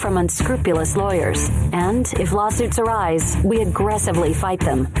protect you from unscrupulous lawyers. And if lawsuits arise, we aggressively fight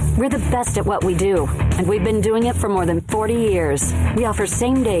them. We're the best at what we do, and we've been doing it for more than 40 years. We offer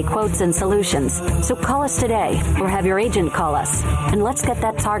same-day quotes and solutions. So call us today or have your agent call us, and let's get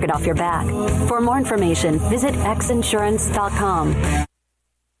that target off your back. For more information, visit xinsurance.com.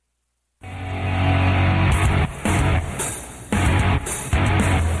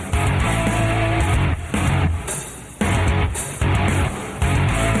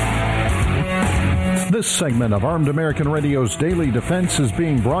 This segment of Armed American Radio's Daily Defense is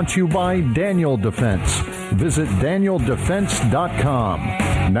being brought to you by Daniel Defense. Visit DanielDefense.com.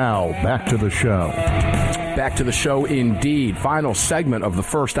 Now, back to the show. Back to the show indeed. Final segment of the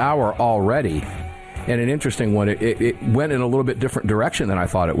first hour already. And an interesting one. It went in a little bit different direction than I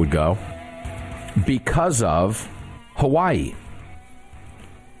thought it would go because of Hawaii.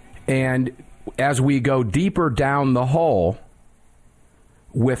 And as we go deeper down the hole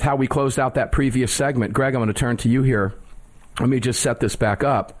with how we closed out that previous segment, Greg, I'm going to turn to you here. Let me just set this back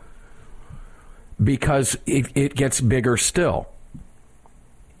up because it gets bigger still.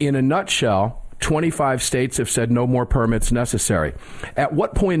 In a nutshell, 25 states have said no more permits necessary. At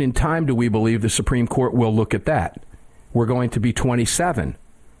what point in time do we believe the Supreme Court will look at that? We're going to be 27.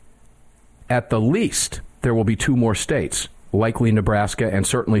 At the least, there will be 2 more states, likely Nebraska and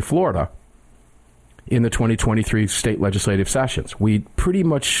certainly Florida, in the 2023 state legislative sessions. We pretty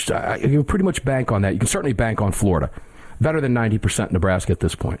much bank on that. You can certainly bank on Florida. Better than 90% Nebraska at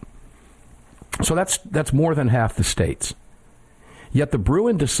this point. So that's more than half the states. Yet the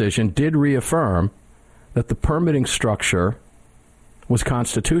Bruen decision did reaffirm that the permitting structure was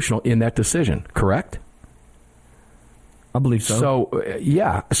constitutional in that decision, correct? I believe so. So,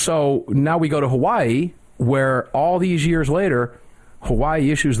 yeah. So now we go to Hawaii, where all these years later, Hawaii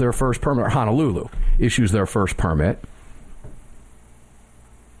issues their first permit, or Honolulu issues their first permit,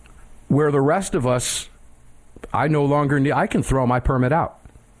 where the rest of us, I no longer need, I can throw my permit out.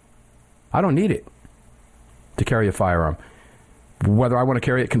 I don't need it to carry a firearm. Whether I want to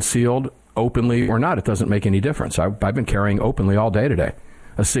carry it concealed, openly or not, it doesn't make any difference. I've been carrying openly all day today.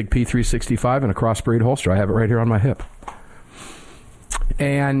 A SIG P365 and a crossbreed holster. I have it right here on my hip.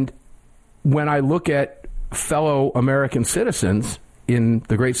 And when I look at fellow American citizens in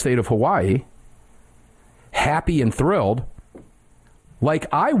the great state of Hawaii, happy and thrilled, like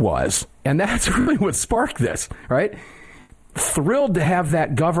I was, and that's really what sparked this, right? Thrilled to have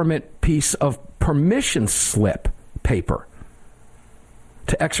that government piece of permission slip paper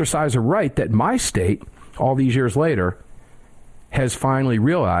to exercise a right that my state, all these years later, has finally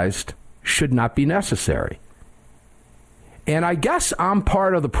realized should not be necessary. And I guess I'm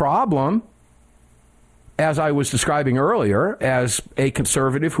part of the problem, as I was describing earlier, as a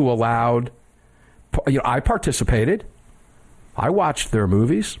conservative who allowed, I participated. I watched their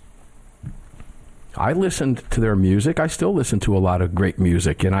movies. I listened to their music. I still listen to a lot of great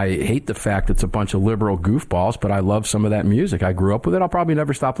music, and I hate the fact it's a bunch of liberal goofballs, but I love some of that music. I grew up with it. I'll probably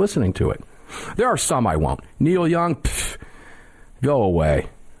never stop listening to it. There are some I won't. Neil Young, go away.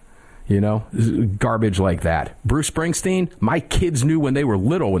 Garbage like that. Bruce Springsteen, my kids knew when they were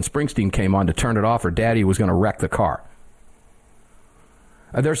little when Springsteen came on to turn it off or Daddy was going to wreck the car.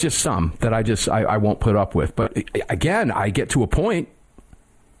 There's just some that I won't put up with. But again, I get to a point.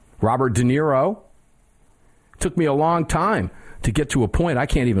 Robert De Niro. Took me a long time to get to a point. I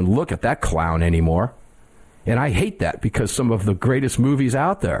can't even look at that clown anymore. And I hate that because some of the greatest movies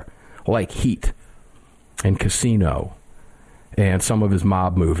out there, like Heat and Casino and some of his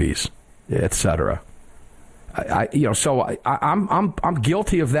mob movies, etc. I'm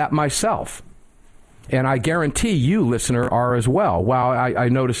guilty of that myself. And I guarantee you, listener, are as well. Well, I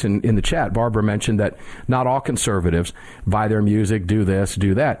noticed in the chat, Barbara mentioned that not all conservatives buy their music, do this,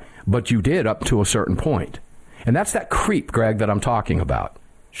 do that. But you did up to a certain point. And that's that creep, Greg, that I'm talking about.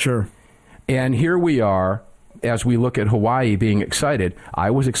 Sure. And here we are, as we look at Hawaii being excited. I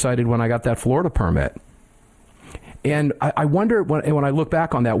was excited when I got that Florida permit. And I wonder, when I look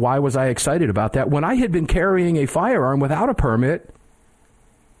back on that, why was I excited about that? When I had been carrying a firearm without a permit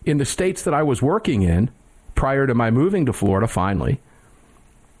in the states that I was working in prior to my moving to Florida, finally,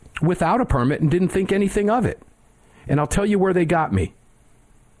 without a permit and didn't think anything of it. And I'll tell you where they got me.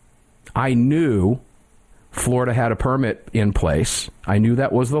 I knew Florida had a permit in place. I knew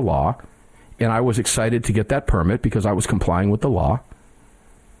that was the law. And I was excited to get that permit because I was complying with the law.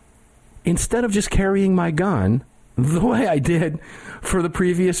 Instead of just carrying my gun the way I did for the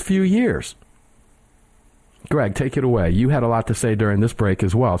previous few years. Greg, take it away. You had a lot to say during this break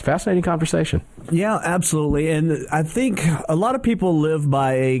as well. It's a fascinating conversation. Yeah, absolutely. And I think a lot of people live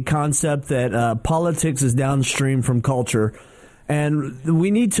by a concept that politics is downstream from culture. And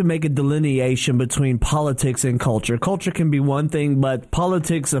we need to make a delineation between politics and culture. Culture can be one thing, but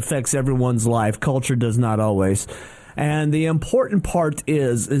politics affects everyone's life. Culture does not always. And the important part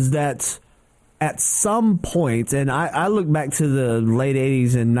is that at some point, and I look back to the late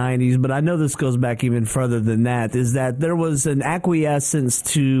 80s and 90s, but I know this goes back even further than that, is that there was an acquiescence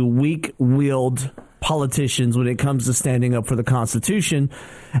to weak-willed politicians when it comes to standing up for the Constitution.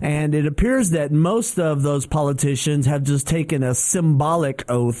 And it appears that most of those politicians have just taken a symbolic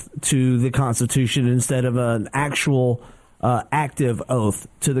oath to the Constitution instead of an actual active oath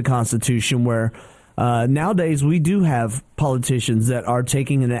to the Constitution, where nowadays we do have politicians that are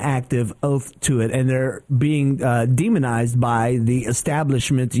taking an active oath to it, and they're being demonized by the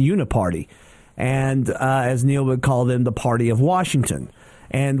establishment uniparty. And as Neil would call them, the Party of Washington.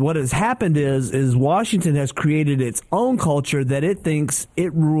 And what has happened is Washington has created its own culture that it thinks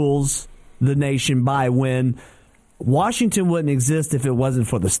it rules the nation by, when Washington wouldn't exist if it wasn't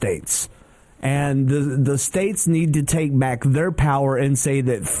for the states. And the states need to take back their power and say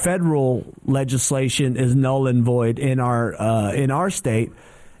that federal legislation is null and void in our state.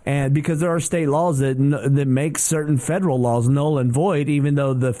 And because there are state laws that make certain federal laws null and void, even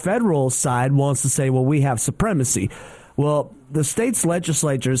though the federal side wants to say, well, we have supremacy. Well, the state's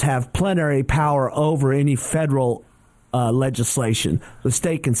legislatures have plenary power over any federal legislation. The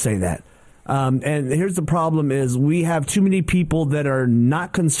state can say that. And here's the problem is we have too many people that are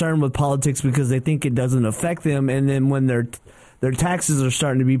not concerned with politics because they think it doesn't affect them. And then when their taxes are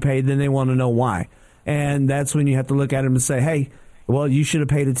starting to be paid, then they want to know why. And that's when you have to look at them and say, hey, well, you should have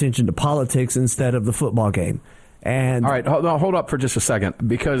paid attention to politics instead of the football game. And all right, hold up for just a second,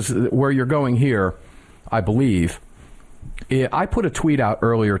 because where you're going here, I believe, I put a tweet out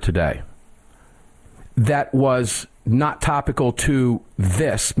earlier today that was not topical to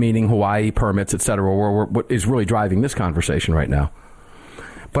this, meaning Hawaii permits, et cetera, or what is really driving this conversation right now.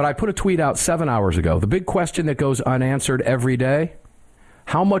 But I put a tweet out 7 hours ago. The big question that goes unanswered every day,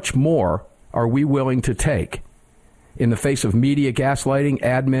 how much more are we willing to take in the face of media gaslighting,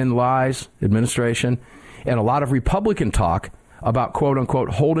 admin lies, administration, and a lot of Republican talk about, quote unquote,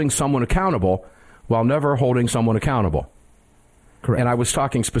 holding someone accountable while never holding someone accountable? Correct. And I was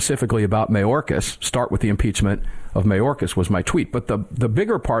talking specifically about Mayorkas. Start with the impeachment of Mayorkas was my tweet. But the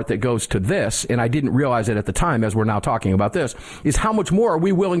bigger part that goes to this, and I didn't realize it at the time as we're now talking about this, is how much more are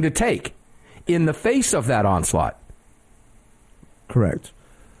we willing to take in the face of that onslaught? Correct.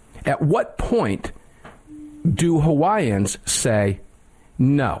 At what point do Hawaiians say,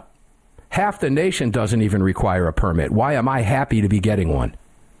 no, half the nation doesn't even require a permit. Why am I happy to be getting one?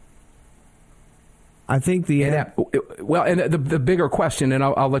 I think the bigger question, and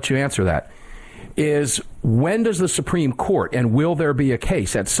I'll let you answer that, is when does the Supreme Court, and will there be a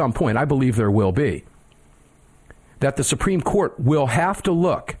case at some point, I believe there will be, that the Supreme Court will have to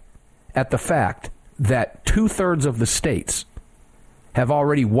look at the fact that 2/3 of the states have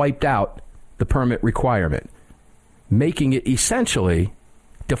already wiped out the permit requirement, making it essentially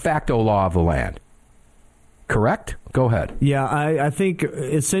de facto law of the land. Correct? Go ahead. Yeah, I think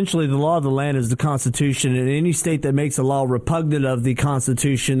essentially the law of the land is the Constitution, and any state that makes a law repugnant of the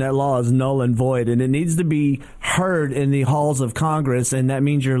Constitution, that law is null and void, and it needs to be heard in the halls of Congress, and that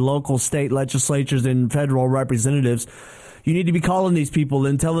means your local state legislatures and federal representatives. You need to be calling these people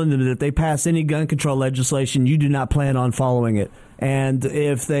and telling them that if they pass any gun control legislation, you do not plan on following it. And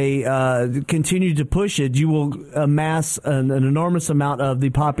if they continue to push it, you will amass an enormous amount of the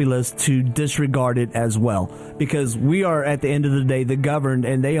populace to disregard it as well. Because we are, at the end of the day, the governed,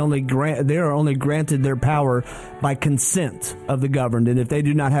 and they are only granted their power by consent of the governed. And if they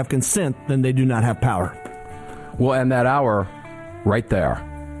do not have consent, then they do not have power. Well, and that hour right there.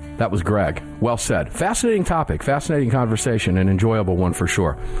 That was Greg. Well said. Fascinating topic, fascinating conversation, an enjoyable one for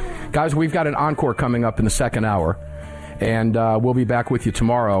sure. Guys, we've got an encore coming up in the second hour, and we'll be back with you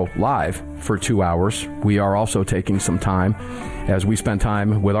tomorrow live for 2 hours. We are also taking some time as we spend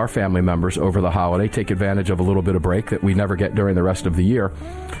time with our family members over the holiday, take advantage of a little bit of break that we never get during the rest of the year.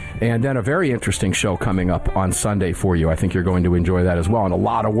 And then a very interesting show coming up on Sunday for you. I think you're going to enjoy that as well, and a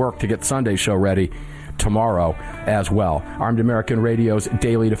lot of work to get Sunday's show ready tomorrow as well. Armed American Radio's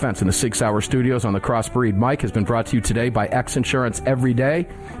Daily Defense in the 6 Hour Studios on the Crossbreed Mike has been brought to you today by X Insurance Every Day,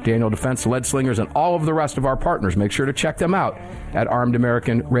 Daniel Defense, Lead Slingers, and all of the rest of our partners. Make sure to check them out at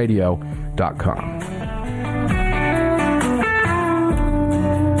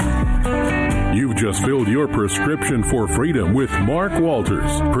armedamericanradio.com. You've just filled your prescription for freedom with Mark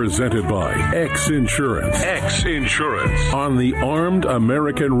Walters, presented by X Insurance. X Insurance on the Armed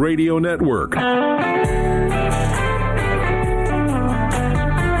American Radio Network.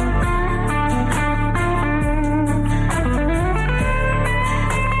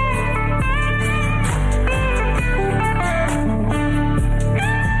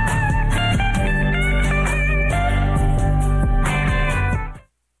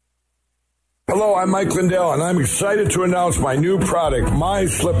 Hello, I'm Mike Lindell, and I'm excited to announce my new product, My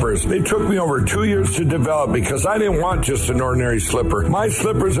Slippers. They took me over 2 years to develop because I didn't want just an ordinary slipper. My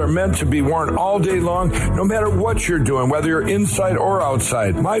slippers are meant to be worn all day long, no matter what you're doing, whether you're inside or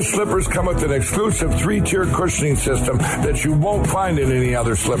outside. My slippers come with an exclusive 3-tier cushioning system that you won't find in any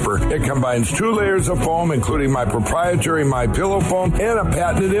other slipper. It combines 2 layers of foam, including my proprietary My Pillow foam and a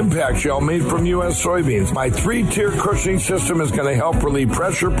patented impact gel made from U.S. soybeans. My 3-tier cushioning system is going to help relieve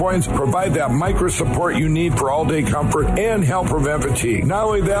pressure points, provide that micro support you need for all-day comfort, and help prevent fatigue. Not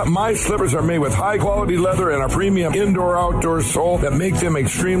only that, my slippers are made with high-quality leather and a premium indoor-outdoor sole that make them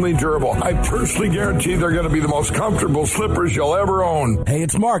extremely durable. I personally guarantee they're going to be the most comfortable slippers you'll ever own. Hey,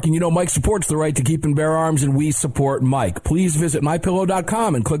 it's Mark, and you know Mike supports the right to keep and bear arms, and we support Mike. Please visit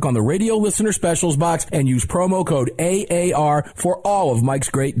MyPillow.com and click on the radio listener specials box and use promo code AAR for all of Mike's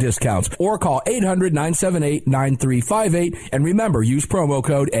great discounts. Or call 800-978-9358, and remember, use promo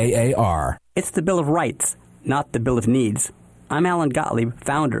code AAR. It's the Bill of Rights, not the Bill of Needs. I'm Alan Gottlieb,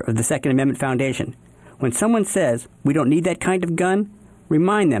 founder of the Second Amendment Foundation. When someone says we don't need that kind of gun,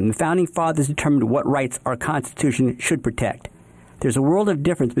 remind them the Founding Fathers determined what rights our Constitution should protect. There's a world of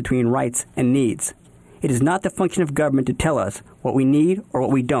difference between rights and needs. It is not the function of government to tell us what we need or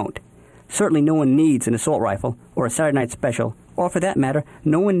what we don't. Certainly no one needs an assault rifle or a Saturday night special, or for that matter,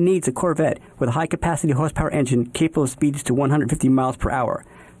 no one needs a Corvette with a high-capacity horsepower engine capable of speeds to 150 miles per hour.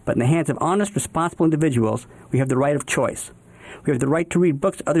 But in the hands of honest, responsible individuals, we have the right of choice. We have the right to read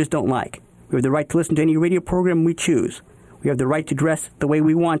books others don't like. We have the right to listen to any radio program we choose. We have the right to dress the way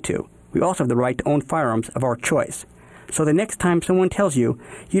we want to. We also have the right to own firearms of our choice. So the next time someone tells you,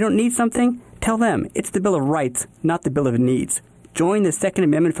 you don't need something, tell them it's the Bill of Rights, not the Bill of Needs. Join the Second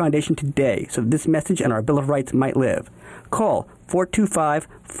Amendment Foundation today so that this message and our Bill of Rights might live. Call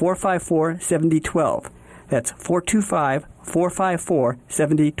 425-454-7012. That's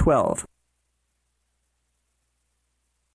 425-454-7012.